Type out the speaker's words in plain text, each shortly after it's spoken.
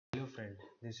Hello friend,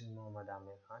 this is Mohammad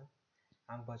Amir Khan.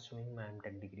 I'm pursuing my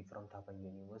MTech degree from Thapa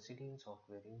University in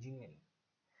software engineering.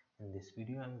 In this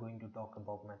video, I'm going to talk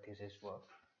about my thesis work,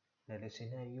 that is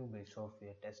scenario-based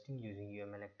software testing using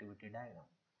UML activity diagram.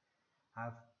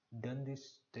 I've done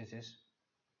this thesis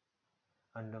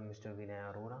under Mr. Vinay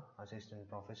Arora, Assistant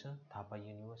Professor, Thapa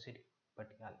University,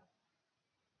 Patiala.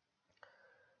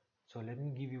 So let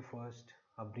me give you first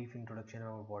a brief introduction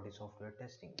about what is software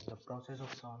testing. The process of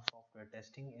software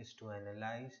testing is to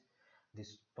analyze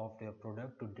this software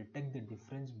product to detect the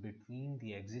difference between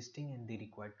the existing and the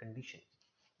required condition.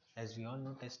 As we all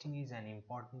know, testing is an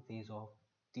important phase of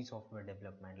the software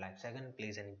development lifecycle and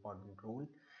plays an important role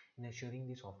in assuring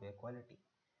the software quality.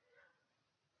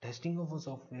 Testing of a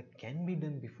software can be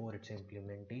done before its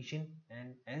implementation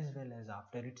and as well as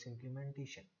after its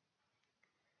implementation.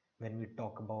 When we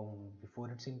talk about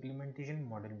before its implementation,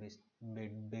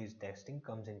 model-based testing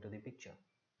comes into the picture,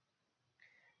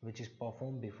 which is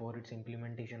performed before its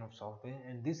implementation of software,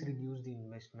 and this reduces the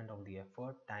investment of the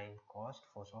effort, time, cost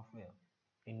for software.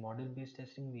 In model-based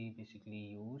testing, we basically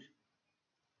use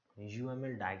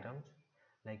UML diagrams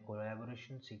like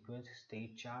collaboration, sequence,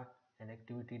 state chart, and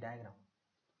activity diagram.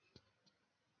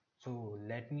 So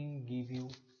let me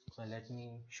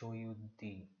show you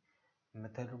the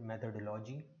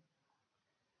methodology.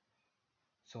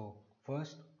 So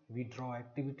first we draw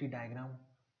activity diagram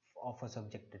of a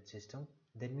subjected system.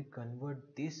 Then we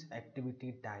convert this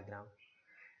activity diagram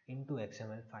into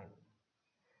XML file.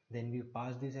 Then we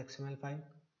pass this XML file,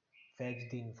 fetch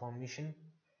the information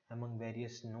among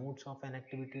various nodes of an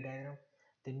activity diagram.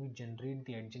 Then we generate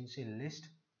the adjacency list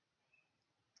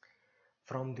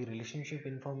from the relationship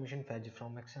information fetched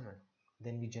from XML.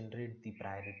 Then we generate the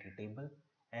priority table.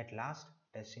 At last,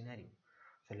 test scenario.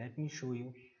 So let me show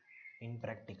you in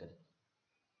practical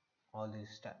all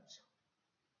these steps.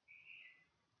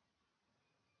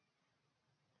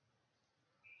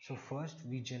 So first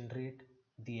we generate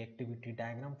the activity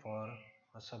diagram for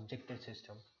a subjected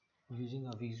system using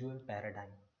a visual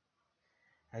paradigm.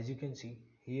 As you can see,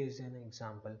 here is an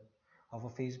example of a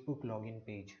Facebook login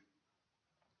page.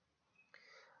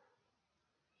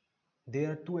 There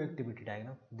are two activity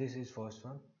diagrams. This is first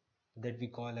one that we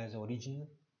call as original.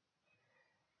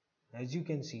 As you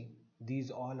can see,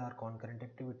 these all are concurrent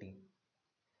activity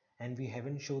and we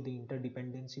haven't shown the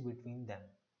interdependency between them.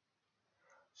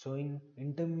 So in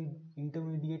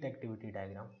intermediate activity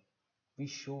diagram, we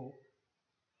show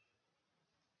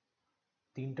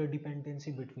the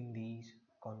interdependency between these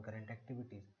concurrent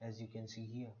activities. As you can see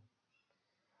here,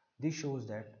 this shows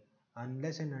that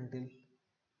unless and until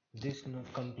this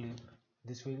not complete,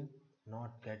 this will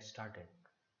not get started.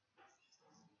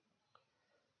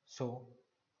 So,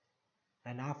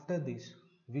 and after this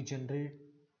we generate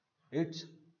its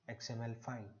XML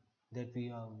file that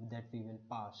we will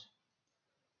pass.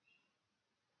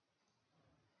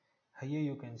 Here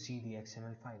you can see the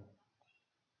XML file.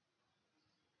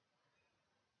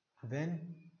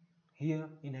 When here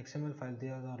in XML file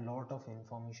there are a lot of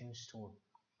information stored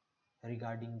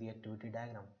regarding the activity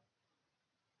diagram.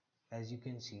 As you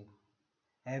can see,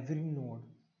 every node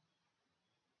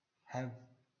have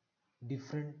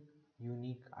different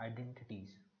unique identities.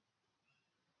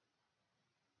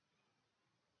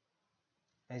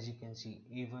 As you can see,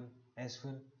 even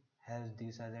S1 has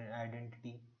this as an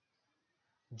identity.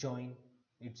 Join,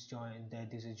 it's join,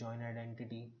 that this is join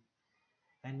identity,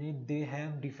 and they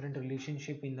have different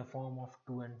relationship in the form of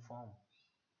to and from.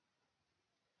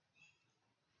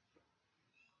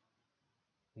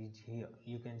 Here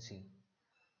you can see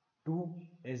to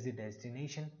is the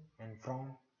destination and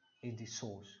from is the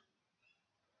source.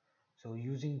 So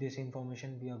using this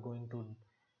information we are going to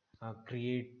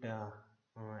create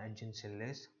adjacency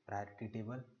list, priority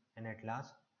table, and at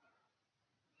last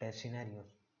test scenarios.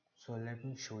 So let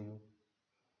me show you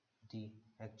the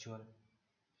actual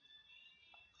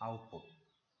output.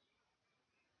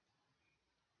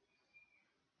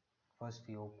 First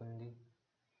we open the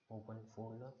open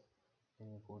folder,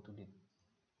 then we go to the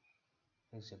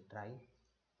exit drive,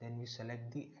 then we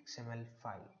select the XML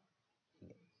file.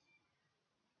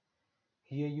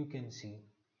 Here you can see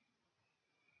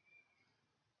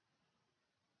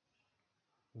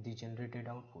the generated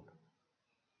output.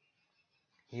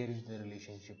 Here is the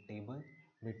relationship table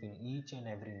between each and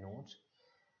every nodes.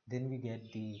 Then we get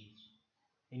the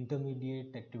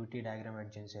intermediate activity diagram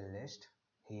adjacency list.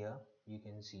 Here you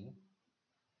can see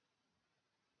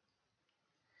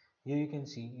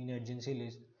in adjacency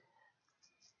list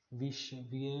we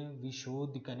show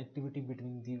the connectivity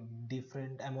between the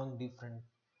different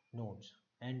nodes.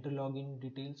 Enter login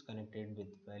details connected with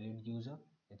valid user,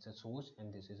 it's a source,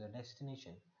 and this is a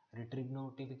destination. retrieve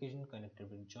notification connected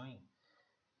with join,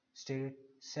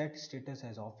 set status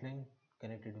as offline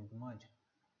connected with merge.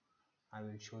 I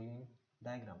will show you in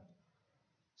diagram.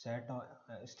 Set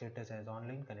status as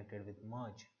online connected with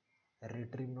merge,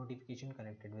 retrieve notification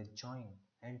connected with join,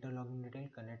 enter login detail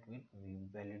connect with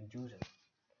valid user.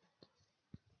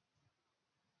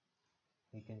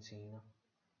 We can see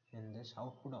in this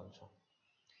output also.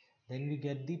 Then we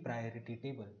get the priority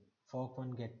table. Fork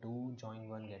 1 get 2, join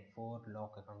 1 get 4,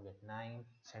 lock account get 9,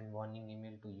 send warning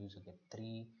email to user get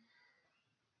 3,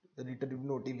 retrieve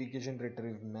notification,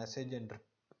 retrieve message and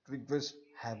request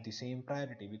have the same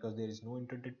priority because there is no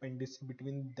interdependency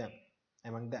between them,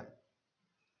 among them.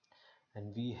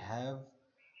 And we have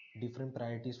different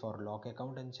priorities for lock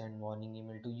account and send warning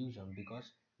email to user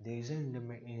because there is an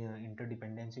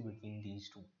interdependency between these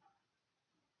two.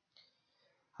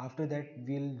 After that,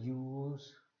 we'll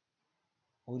use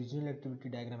original activity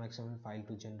diagram XML file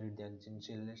to generate the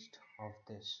adjacency list of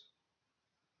this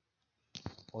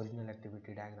original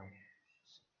activity diagram.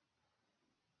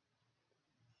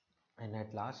 And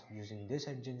at last, using this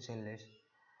adjacency list,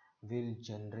 we'll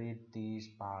generate these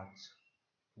paths,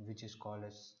 which is called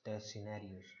as test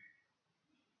scenarios.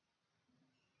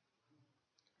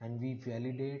 And we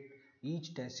validate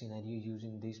each test scenario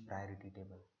using this priority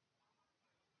table.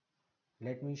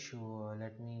 Let me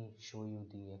show you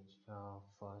the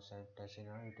first test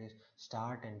scenario. It is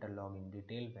start, enter login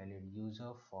detail, valid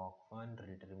user, fork 1,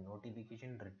 retrieve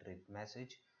notification, retrieve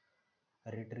message,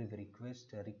 retrieve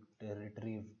request,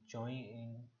 retrieve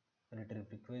join, retrieve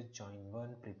request, join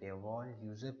 1, prepare wall,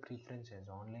 user preference as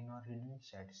online or hidden,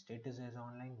 set status as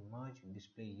online, merge,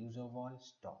 display user wall,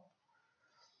 stop.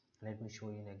 Let me show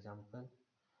you an example,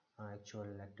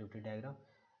 actual activity diagram.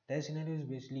 Test scenario is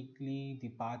basically the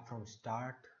path from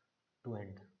start to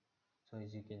end. So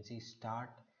as you can see, start,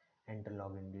 enter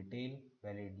login detail,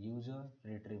 valid user,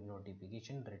 retrieve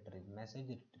notification, retrieve message,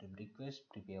 retrieve request,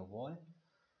 prepare wall,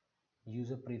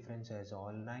 user preference as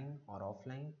online or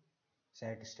offline,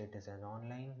 set status as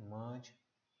online, merge,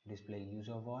 display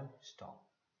user wall, stop.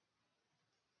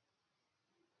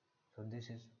 So this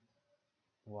is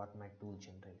what my tool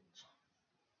generates.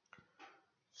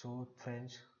 So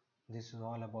friends, this is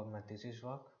all about my thesis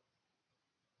work.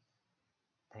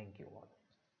 Thank you all.